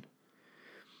vacation.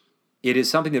 It is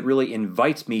something that really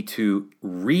invites me to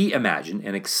reimagine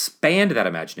and expand that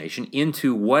imagination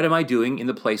into what am I doing in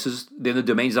the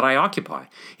domains that I occupy,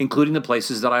 including the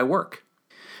places that I work.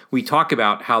 We talk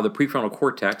about how the prefrontal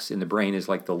cortex in the brain is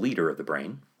like the leader of the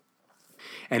brain,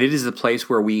 and it is the place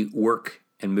where we work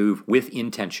and move with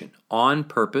intention, on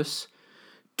purpose,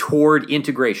 toward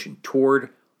integration, toward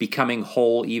becoming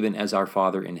whole, even as our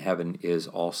Father in heaven is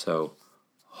also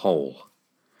whole.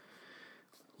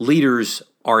 Leaders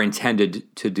are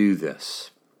intended to do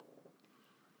this.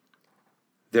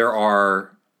 There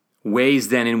are ways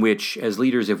then in which, as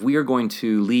leaders, if we are going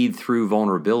to lead through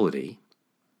vulnerability,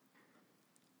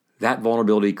 that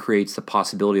vulnerability creates the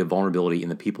possibility of vulnerability in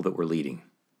the people that we're leading,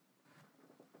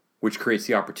 which creates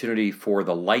the opportunity for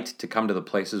the light to come to the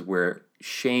places where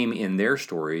shame in their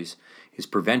stories is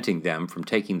preventing them from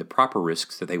taking the proper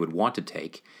risks that they would want to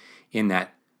take in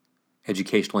that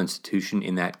educational institution,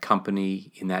 in that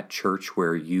company, in that church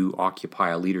where you occupy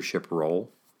a leadership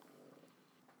role.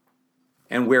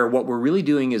 And where what we're really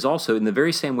doing is also, in the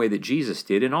very same way that Jesus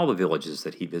did in all the villages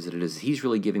that he visited, is he's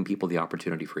really giving people the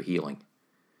opportunity for healing.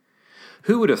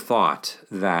 Who would have thought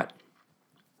that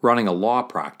running a law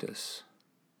practice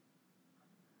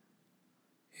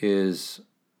is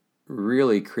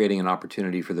really creating an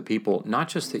opportunity for the people, not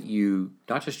just your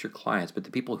clients, but the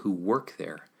people who work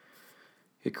there.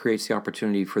 It creates the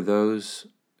opportunity for those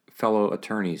fellow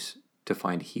attorneys to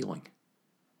find healing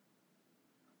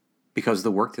because of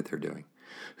the work that they're doing.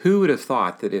 Who would have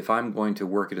thought that if I'm going to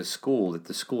work at a school, that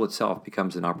the school itself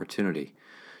becomes an opportunity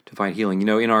to find healing? In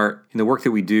the work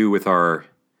that we do with our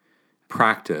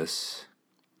practice,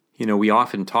 we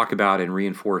often talk about and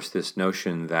reinforce this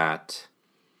notion that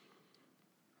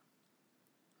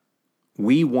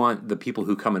we want the people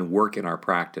who come and work in our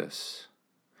practice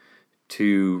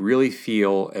to really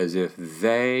feel as if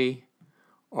they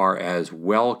are as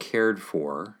well cared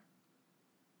for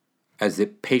as the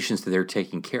patients that they're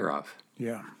taking care of.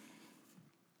 Yeah.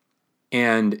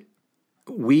 And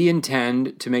we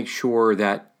intend to make sure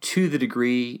that to the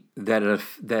degree that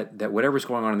that whatever's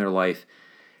going on in their life,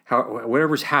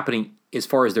 whatever's happening as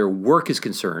far as their work is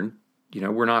concerned,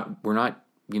 we're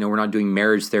not doing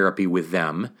marriage therapy with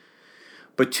them,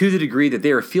 but to the degree that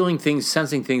they are feeling things,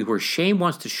 sensing things where shame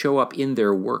wants to show up in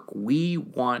their work, we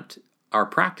want our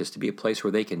practice to be a place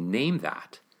where they can name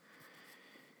that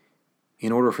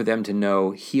in order for them to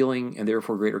know healing and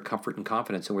therefore greater comfort and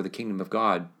confidence in where the kingdom of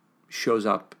God shows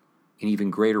up in even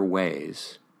greater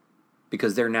ways,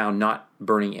 because they're now not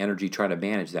burning energy trying to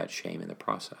manage that shame in the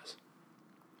process.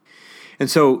 And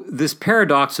so this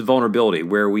paradox of vulnerability,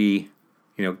 where we,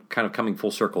 kind of coming full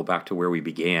circle back to where we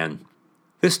began,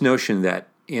 this notion that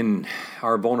in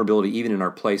our vulnerability, even in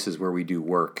our places where we do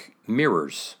work,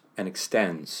 mirrors and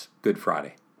extends Good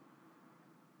Friday.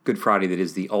 Good Friday, that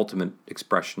is the ultimate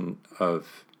expression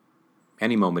of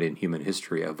any moment in human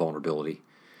history of vulnerability,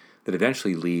 that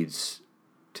eventually leads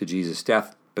to Jesus'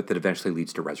 death, but that eventually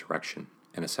leads to resurrection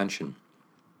and ascension.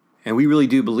 And we really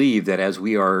do believe that as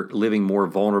we are living more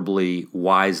vulnerably,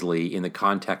 wisely in the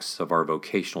context of our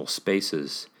vocational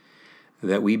spaces,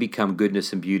 that we become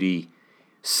goodness and beauty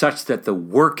such that the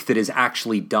work that is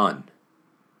actually done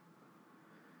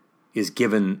is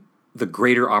given the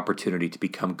greater opportunity to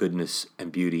become goodness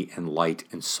and beauty and light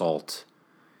and salt,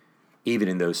 even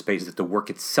in those spaces, that the work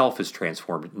itself is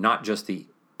transformed, not just the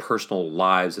personal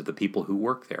lives of the people who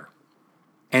work there.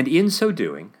 And in so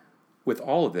doing, with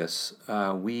all of this,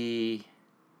 we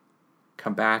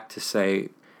come back to say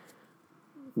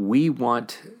we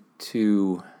want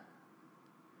to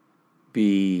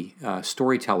be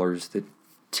storytellers that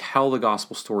tell the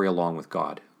gospel story along with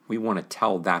God. We want to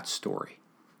tell that story.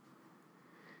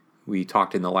 We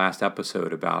talked in the last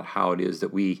episode about how it is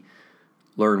that we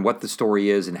learn what the story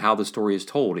is and how the story is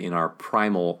told in our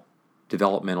primal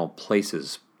developmental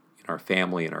places, in our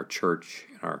family, in our church,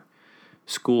 in our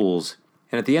schools.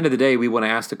 And at the end of the day, we want to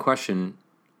ask the question,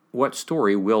 what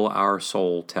story will our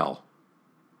soul tell?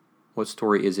 What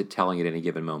story is it telling at any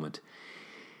given moment?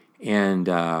 And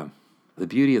the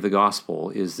beauty of the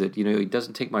gospel is that, it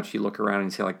doesn't take much. You look around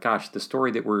and say, like, gosh, the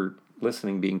story that we're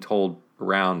listening, being told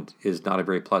around is not a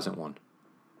very pleasant one.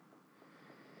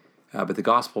 But the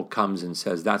gospel comes and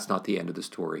says, that's not the end of the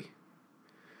story.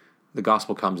 The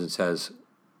gospel comes and says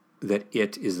that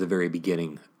it is the very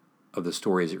beginning of the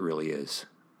story as it really is.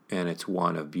 And it's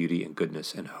one of beauty and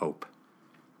goodness and hope.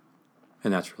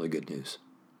 And that's really good news.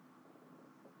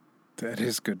 That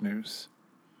is good news.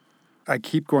 I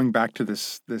keep going back to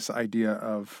this idea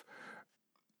of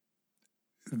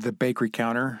the bakery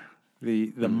counter,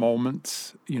 the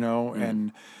moments,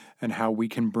 and how we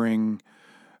can bring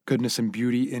goodness and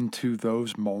beauty into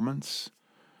those moments.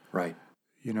 Right.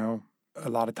 A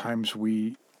lot of times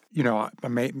we,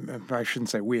 I shouldn't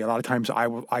say we. A lot of times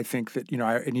I think that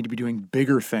I need to be doing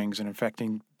bigger things and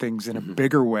affecting things in a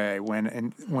bigger way. When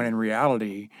in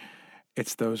reality,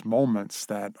 it's those moments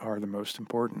that are the most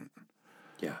important.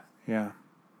 Yeah. Yeah.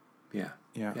 Yeah.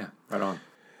 Yeah. Yeah. Right on.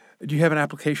 Do you have an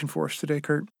application for us today,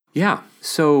 Kurt? Yeah.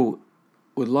 So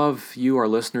would love you, our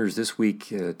listeners, this week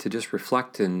to just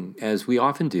reflect, and as we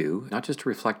often do, not just to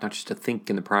reflect, not just to think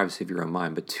in the privacy of your own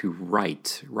mind, but to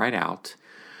write out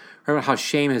how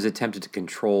shame has attempted to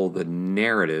control the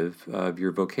narrative of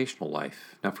your vocational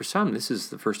life. Now, for some, this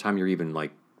is the first time you're even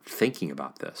thinking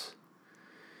about this.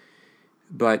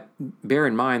 But bear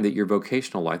in mind that your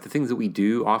vocational life, the things that we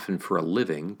do often for a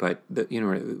living, but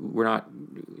we're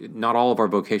not all of our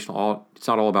vocational. It's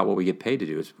not all about what we get paid to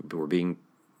do. We're being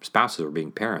spouses, we're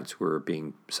being parents, we're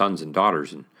being sons and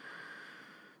daughters and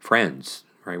friends.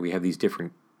 Right? We have these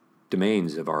different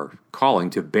domains of our calling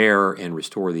to bear and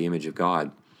restore the image of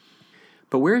God.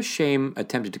 But where has shame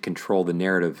attempted to control the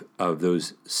narrative of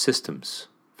those systems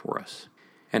for us?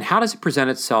 And how does it present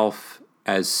itself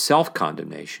as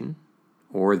self-condemnation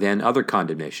or then other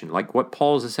condemnation, like what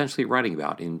Paul is essentially writing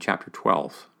about in chapter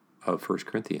 12 of 1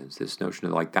 Corinthians, this notion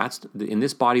of that's in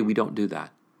this body we don't do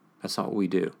that. That's not what we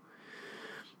do.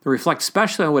 To reflect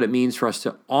especially on what it means for us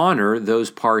to honor those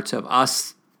parts of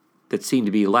us that seem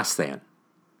to be less than.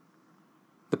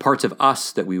 The parts of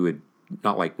us that we would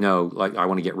not I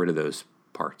want to get rid of those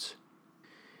parts.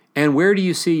 And where do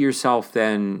you see yourself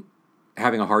then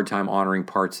having a hard time honoring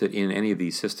parts that in any of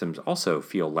these systems also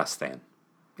feel less than,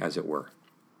 as it were?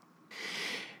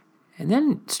 And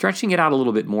then stretching it out a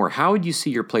little bit more, how would you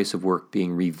see your place of work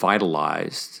being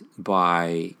revitalized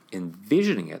by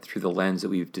envisioning it through the lens that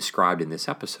we've described in this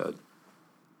episode?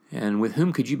 And with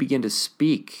whom could you begin to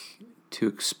speak to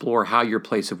explore how your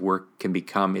place of work can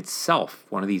become itself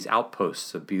one of these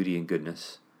outposts of beauty and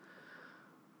goodness,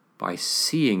 by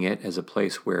seeing it as a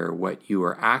place where what you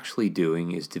are actually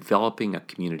doing is developing a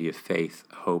community of faith,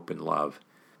 hope, and love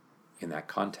in that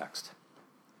context.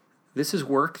 This is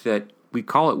work that we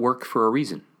call it work for a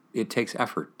reason. It takes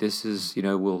effort. This is,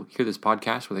 we'll hear this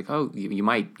podcast. We're like, oh, you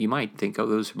might think, oh,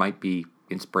 those might be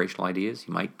inspirational ideas.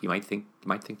 You might think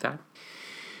that.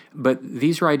 But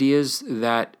these are ideas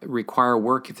that require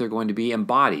work if they're going to be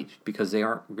embodied, because they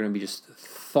aren't going to be just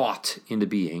thought into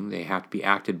being. They have to be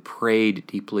acted, prayed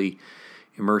deeply,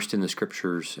 immersed in the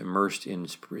scriptures, immersed in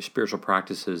spiritual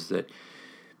practices that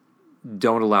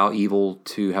don't allow evil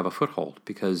to have a foothold.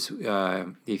 Because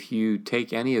if you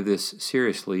take any of this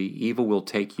seriously, evil will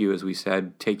take you, as we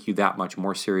said, take you that much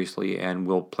more seriously and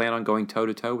will plan on going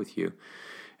toe-to-toe with you.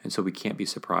 And so we can't be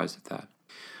surprised at that.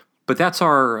 But that's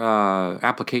our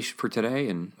application for today,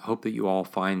 and hope that you all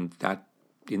find that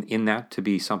in that to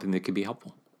be something that could be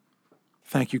helpful.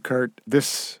 Thank you, Kurt.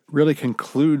 This really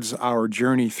concludes our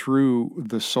journey through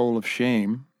the Soul of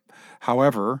Shame.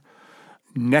 However,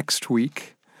 next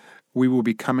week, we will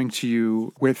be coming to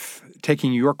you with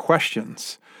taking your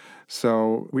questions.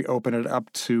 So we open it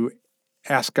up to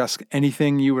ask us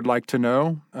anything you would like to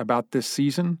know about this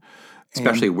season.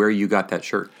 Especially where you got that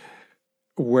shirt.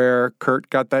 Where Kurt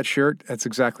got that shirt. That's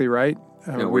exactly right.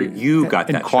 Where you got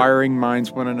that shirt. Inquiring minds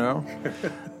want to know.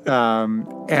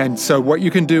 And so what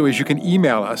you can do is you can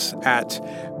email us at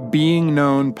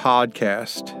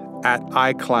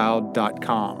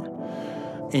beingknownpodcast@icloud.com.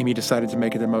 Amy decided to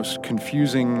make it the most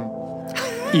confusing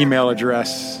email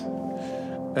address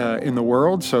in the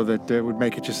world, so that it would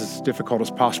make it just as difficult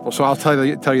as possible. So I'll tell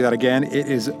you that again. It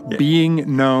is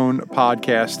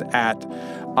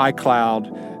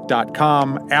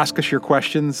beingknownpodcast@icloud.com. Ask us your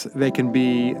questions. They can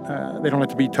be, they don't have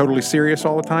to be totally serious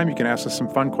all the time. You can ask us some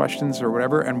fun questions or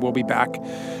whatever, and we'll be back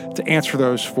to answer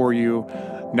those for you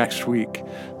next week.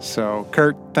 So,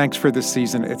 Kurt, thanks for this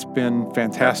season. It's been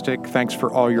fantastic. Thanks for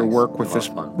all your work with this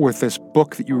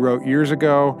book that you wrote years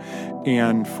ago,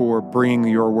 and for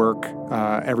bringing your work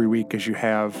every week as you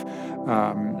have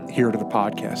here to the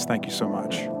podcast. Thank you so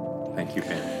much. Thank you,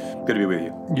 Ben. Good to be with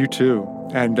you. You too.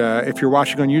 And if you're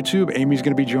watching on YouTube, Amy's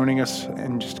going to be joining us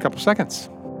in just a couple seconds.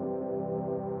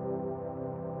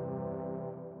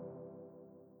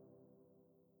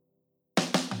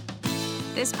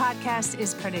 This podcast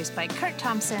is produced by Kurt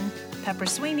Thompson, Pepper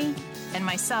Sweeney, and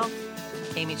myself,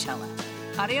 Amy Chella.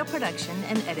 Audio production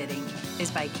and editing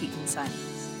is by Keaton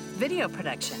Simons. Video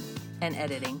production and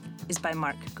editing is by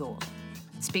Mark Gould.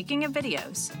 Speaking of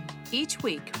videos, each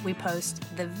week we post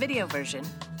the video version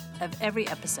of every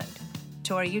episode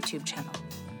to our YouTube channel.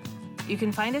 You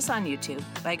can find us on YouTube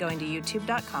by going to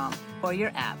youtube.com or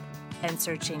your app and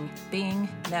searching Being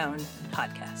Known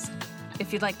Podcast.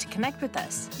 If you'd like to connect with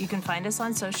us, you can find us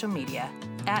on social media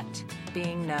at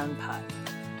Being Known Pod.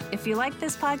 If you like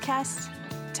this podcast,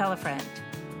 tell a friend.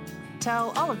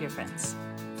 Tell all of your friends.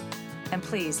 And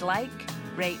please like,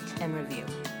 rate, and review.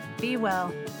 Be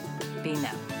well, be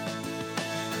known.